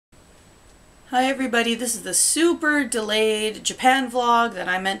Hi everybody, this is the super delayed Japan vlog that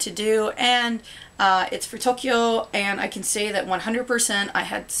I meant to do, and it's for Tokyo, and I can say that 100% I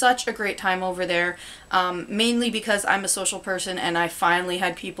had such a great time over there, mainly because I'm a social person and I finally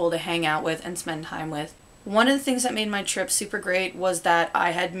had people to hang out with and spend time with. One of the things that made my trip super great was that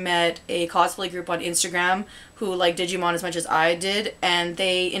I had met a cosplay group on Instagram who liked Digimon as much as I did, and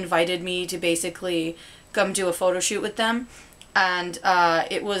they invited me to basically come do a photo shoot with them, and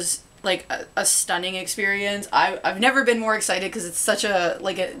it was like a stunning experience. I've never been more excited because it's such a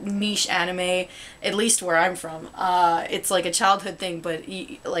a niche anime, at least where I'm from. It's like a childhood thing, but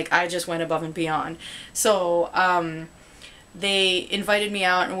like I just went above and beyond. So they invited me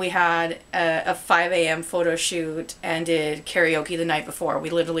out and we had a 5 a.m. photo shoot and did karaoke the night before. We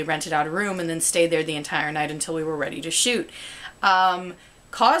literally rented out a room and then stayed there the entire night until we were ready to shoot.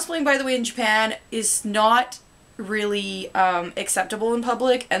 Cosplaying, by the way, in Japan is not really acceptable in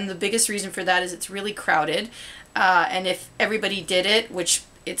public, and the biggest reason for that is it's really crowded, and if everybody did it, which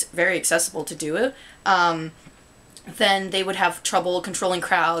it's very accessible to do it, then they would have trouble controlling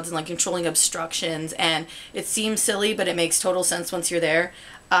crowds and like controlling obstructions, and it seems silly but it makes total sense once you're there.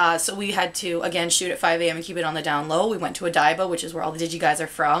 So we had to again shoot at 5 a.m. and keep it on the down low. We went to Odaiba, which is where all the Digi guys are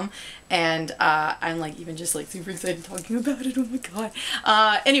from, and I'm like even just like super excited talking about it. Oh my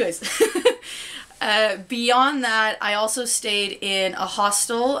god. Anyways. Beyond that, I also stayed in a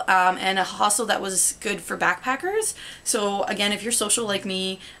hostel, and a hostel that was good for backpackers. So again, if you're social like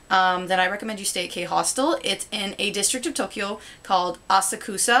me, then I recommend you stay at K Hostel. It's in a district of Tokyo called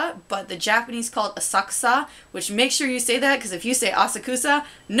Asakusa, but the Japanese call it Asakusa, which make sure you say that, because if you say Asakusa,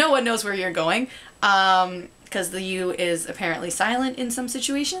 no one knows where you're going, because the U is apparently silent in some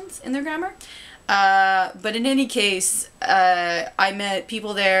situations in their grammar. But in any case, I met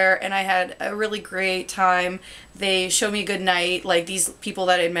people there and I had a really great time. They showed me a good night, like these people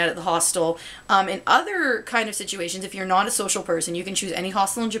that I met at the hostel. In other kind of situations, if you're not a social person, you can choose any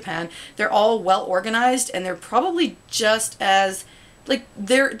hostel in Japan. They're all well organized and they're probably just as, like,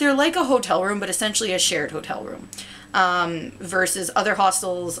 they're like a hotel room, but essentially a shared hotel room. Versus other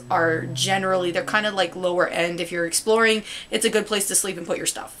hostels are generally, they're kind of like lower end. If you're exploring, it's a good place to sleep and put your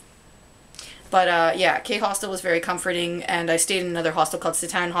stuff. But yeah, K Hostel was very comforting, and I stayed in another hostel called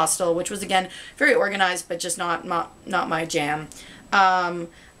Satan Hostel, which was again very organized, but just not my jam.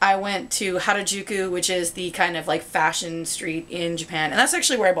 I went to Harajuku, which is the kind of like fashion street in Japan, and that's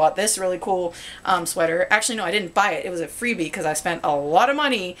actually where I bought this really cool sweater. Actually, no, I didn't buy it. It was a freebie because I spent a lot of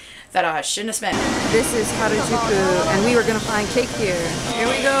money that I shouldn't have spent. This is Harajuku, and we were gonna find cake here. Here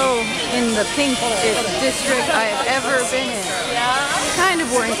we go, in the pinkest district I have ever been in. Kind of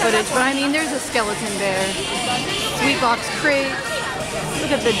boring footage, but I mean, there's a skeleton there. Sweet box crate.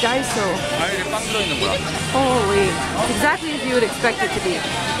 Look at the Daiso. Holy, it's exactly as you would expect it to be.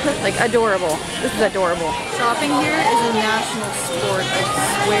 Like, adorable. This is adorable. Shopping here is a national sport, I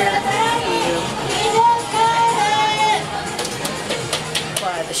swear to you.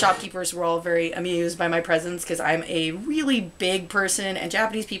 But the shopkeepers were all very amused by my presence because I'm a really big person and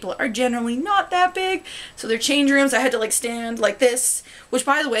Japanese people are generally not that big. So their change rooms, I had to like stand like this, which,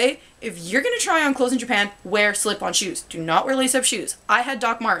 by the way, if you're going to try on clothes in Japan, wear slip-on shoes. Do not wear lace-up shoes. I had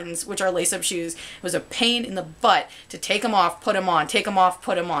Doc Martens, which are lace-up shoes. It was a pain in the butt to take them off, put them on, take them off,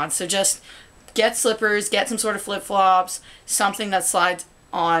 put them on. So just get slippers, get some sort of flip-flops, something that slides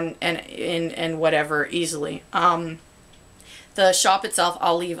on and whatever easily. The shop itself,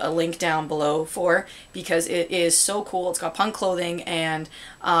 I'll leave a link down below for, because it is so cool. It's got punk clothing, and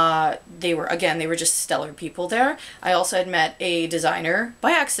they were just stellar people there. I also had met a designer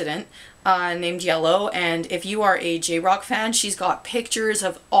by accident named Yellow, and if you are a J-Rock fan, she's got pictures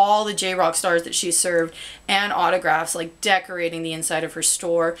of all the J-Rock stars that she's served and autographs, like decorating the inside of her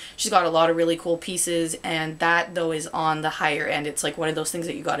store. She's got a lot of really cool pieces, and that though is on the higher end. It's like one of those things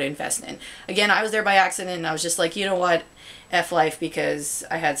that you got to invest in. Again, I was there by accident, and I was just like, you know what? F life, because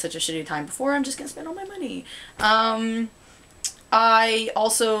I had such a shitty time before. I'm just gonna spend all my money. I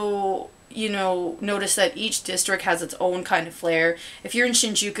also, you know, noticed that each district has its own kind of flair. If you're in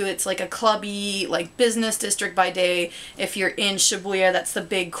Shinjuku, it's like a clubby, like business district by day. If you're in Shibuya, that's the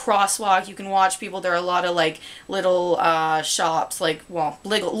big crosswalk. You can watch people. There are a lot of like little shops, like, well,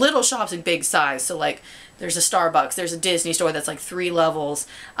 little shops in big size. So like, there's a Starbucks, there's a Disney store that's like 3 levels.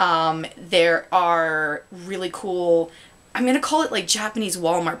 There are really cool, I'm going to call it like Japanese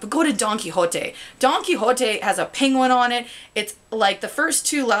Walmart, but go to Don Quixote. Don Quixote has a penguin on it. It's like the first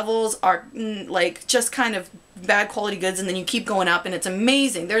 2 levels are like just kind of bad quality goods, and then you keep going up and it's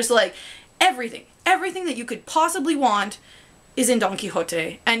amazing. There's like everything that you could possibly want is in Don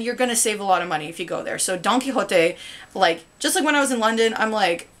Quixote, and you're going to save a lot of money if you go there. So Don Quixote, like, just like when I was in London, I'm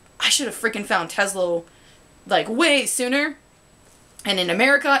like, I should have freaking found Tesla like way sooner. And in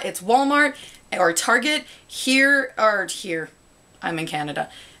America, it's Walmart or Target. Here, I'm in Canada.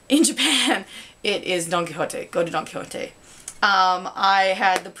 In Japan, it is Don Quixote. Go to Don Quixote. I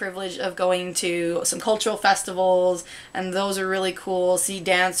had the privilege of going to some cultural festivals, and those are really cool. See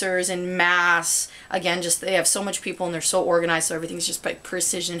dancers in mass. Again, just they have so much people and they're so organized, so everything's just like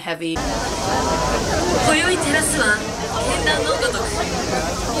precision heavy.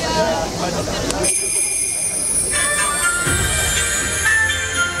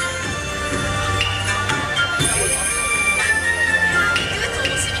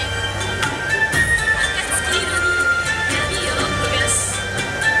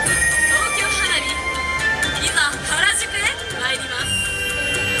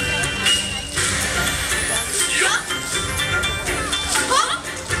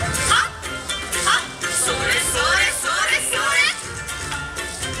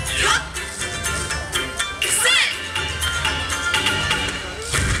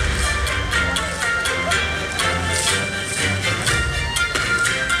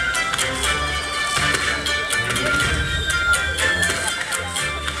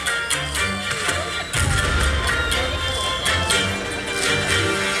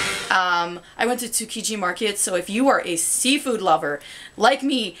 I went to Tsukiji Market, so if you are a seafood lover like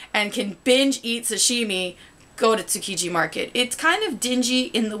me and can binge eat sashimi, go to Tsukiji Market. It's kind of dingy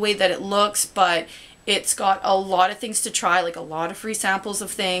in the way that it looks, but it's got a lot of things to try, like a lot of free samples of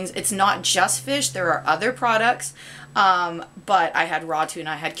things. It's not just fish, there are other products, but I had raw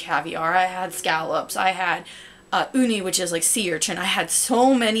tuna, I had caviar, I had scallops, I had uni, which is like sea urchin. I had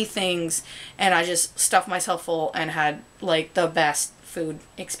so many things, and I just stuffed myself full and had like the best food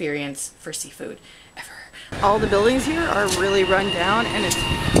experience for seafood ever. All the buildings here are really run down, and it's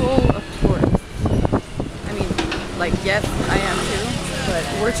full of tourists. I mean, like, yes, I am too, but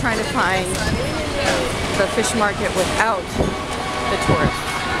we're trying to find the fish market without the tourists.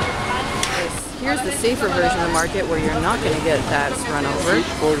 Here's the safer version of the market where you're not going to get that run over.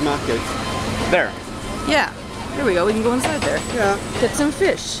 Fish market. There. Yeah. There we go. We can go inside there. Yeah. Get some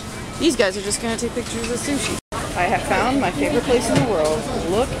fish. These guys are just going to take pictures of sushi. I have found my favorite place in the world.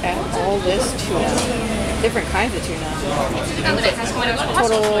 Look at all this tuna. Different kinds of tuna.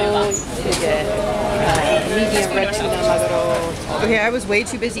 Total, you get medium red tuna, maguro. Okay, I was way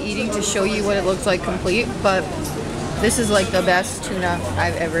too busy eating to show you what it looks like complete, but this is like the best tuna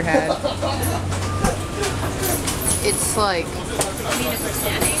I've ever had. It's like,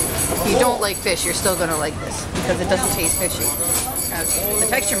 if you don't like fish, you're still gonna like this because it doesn't taste fishy. The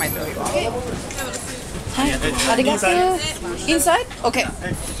texture might throw you off. Hi. Arigato. Inside? Okay.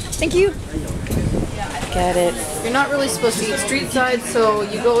 Thank you. Get it. You're not really supposed to eat street side, so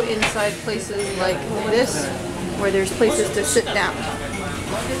you go inside places like this, where there's places to sit down.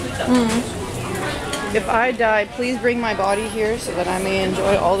 If I die, please bring my body here so that I may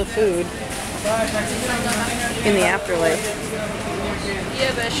enjoy all the food in the afterlife.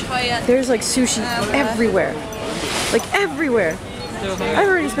 There's like sushi everywhere. Like everywhere. I've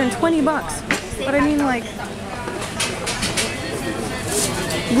already spent 20 bucks. But I mean, like,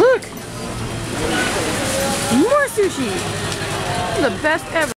 look! More sushi! The best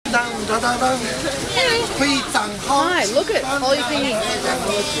ever. Hi, look at all you can eat.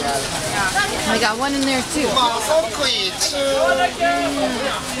 I got one in there too.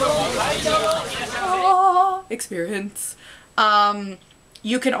 Experience.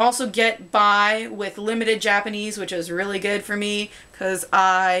 You can also get by with limited Japanese, which is really good for me because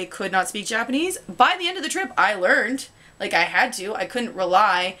I could not speak Japanese. By the end of the trip, I learned. Like, I had to. I couldn't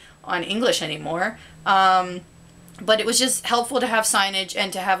rely on English anymore. But it was just helpful to have signage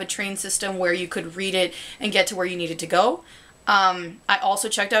and to have a train system where you could read it and get to where you needed to go. I also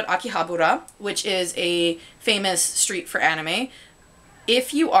checked out Akihabara, which is a famous street for anime.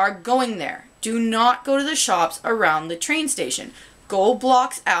 If you are going there, do not go to the shops around the train station. Go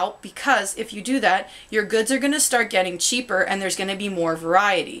blocks out, because if you do that, your goods are going to start getting cheaper and there's going to be more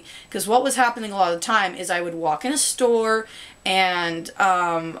variety. Because what was happening a lot of the time is I would walk in a store and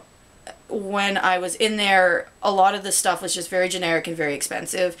when I was in there, a lot of the stuff was just very generic and very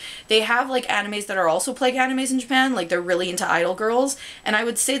expensive. They have like animes that are also plague animes in Japan, like they're really into idol girls, and I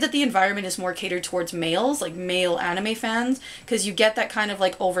would say that the environment is more catered towards males, like male anime fans, because you get that kind of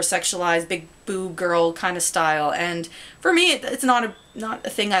like over-sexualized big boob girl kind of style, and for me it's not a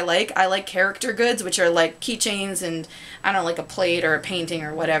thing I like. I like character goods, which are like keychains and I don't know, like a plate or a painting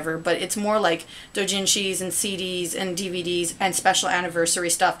or whatever, but it's more like doujinshis and CDs and DVDs and special anniversary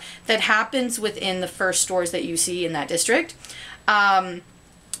stuff that happens within the first stores that you see in that district.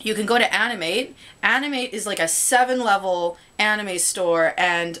 You can go to Animate. Animate is like a 7-level anime store,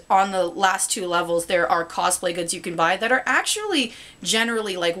 and on the last 2 levels there are cosplay goods you can buy that are actually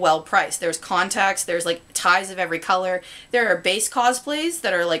generally like well priced. There's contacts, there's like ties of every color. There are base cosplays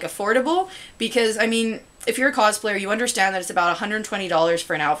that are like affordable, because I mean, if you're a cosplayer, you understand that it's about $120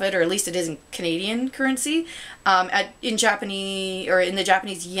 for an outfit, or at least it is in Canadian currency. In the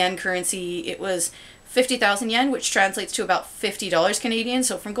Japanese yen currency, it was 50,000 yen, which translates to about $50 Canadian.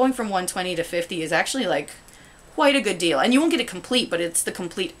 So from going from 120 to 50 is actually like quite a good deal. And you won't get it complete, but it's the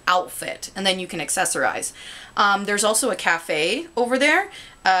complete outfit, and then you can accessorize. There's also a cafe over there.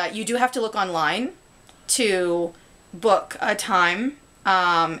 You do have to look online to book a time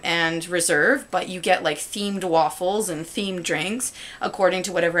and reserve, but you get like themed waffles and themed drinks according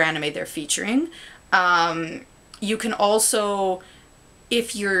to whatever anime they're featuring. You can also,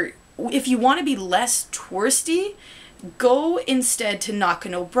 if you want to be less touristy, go instead to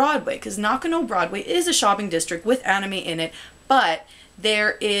Nakano Broadway, because Nakano Broadway is a shopping district with anime in it, but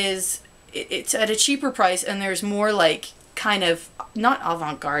it's at a cheaper price, and there's more like kind of not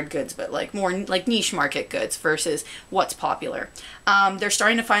avant-garde goods, but like more like niche market goods versus what's popular. They're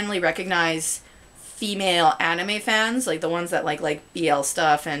starting to finally recognize female anime fans, like the ones that like BL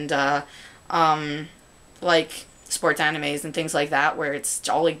stuff and like sports animes and things like that, where it's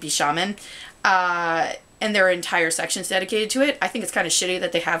all like bishaman, and there are entire sections dedicated to it. I think it's kind of shitty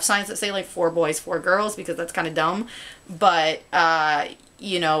that they have signs that say like 4 boys, 4 girls, because that's kind of dumb, but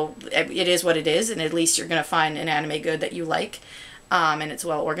you know, it is what it is, and at least you're gonna find an anime good that you like, and it's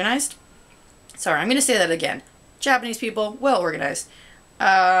well organized. Sorry, I'm gonna say that again. Japanese people, well organized.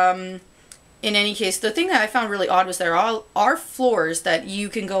 In any case, the thing that I found really odd was there are floors that you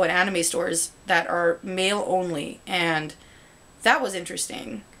can go in anime stores that are male only, and that was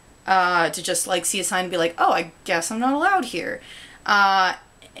interesting, to just like see a sign and be like, oh, I guess I'm not allowed here.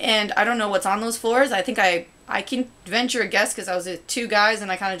 And I don't know what's on those floors. I think I can venture a guess, because I was with 2 guys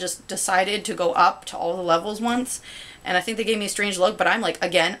and I kind of just decided to go up to all the levels once, and I think they gave me a strange look, but I'm like,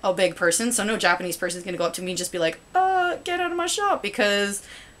 again, a big person, so no Japanese person's gonna go up to me and just be like, get out of my shop, because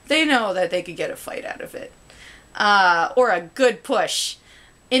they know that they could get a fight out of it. Or a good push.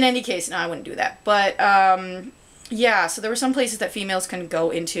 In any case, no, I wouldn't do that. But, yeah, so there were some places that females can go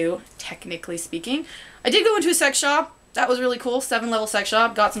into, technically speaking. I did go into a sex shop. That was really cool. 7-level sex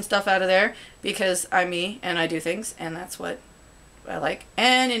shop. Got some stuff out of there, because I'm me, and I do things, and that's what I like.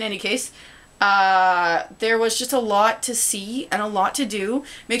 And in any case, there was just a lot to see and a lot to do.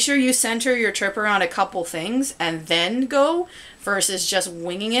 Make sure you center your trip around a couple things and then go, versus just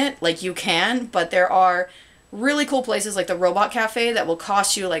winging it. Like, you can, but there are really cool places like the Robot Cafe that will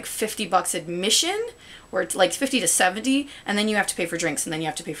cost you like $50 admission, or it's like 50 to 70, and then you have to pay for drinks, and then you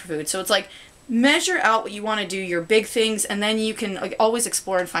have to pay for food. So it's like, measure out what you want to do, your big things, and then you can like always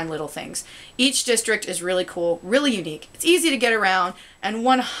explore and find little things. Each district is really cool, really unique. It's easy to get around, and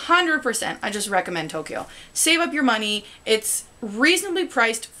 100% I just recommend Tokyo. Save up your money. It's reasonably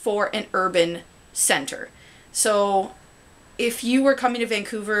priced for an urban center. So if you were coming to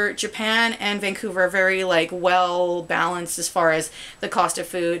Vancouver, Japan and Vancouver are very like well balanced as far as the cost of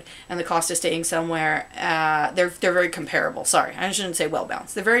food and the cost of staying somewhere. They're very comparable. Sorry, I shouldn't say well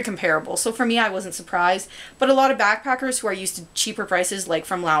balanced. They're very comparable. So for me, I wasn't surprised. But a lot of backpackers who are used to cheaper prices, like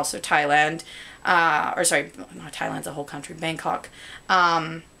from Laos or Thailand, or sorry, not Thailand's a whole country, Bangkok,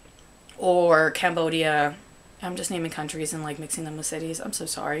 or Cambodia. I'm just naming countries and like mixing them with cities. I'm so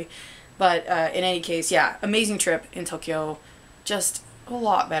sorry. But in any case, yeah, amazing trip in Tokyo. Just a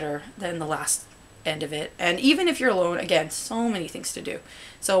lot better than the last end of it. And even if you're alone, again, so many things to do.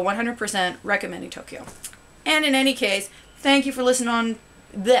 So 100% recommending Tokyo. And in any case, thank you for listening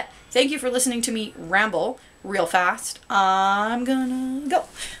to me ramble real fast. I'm gonna go.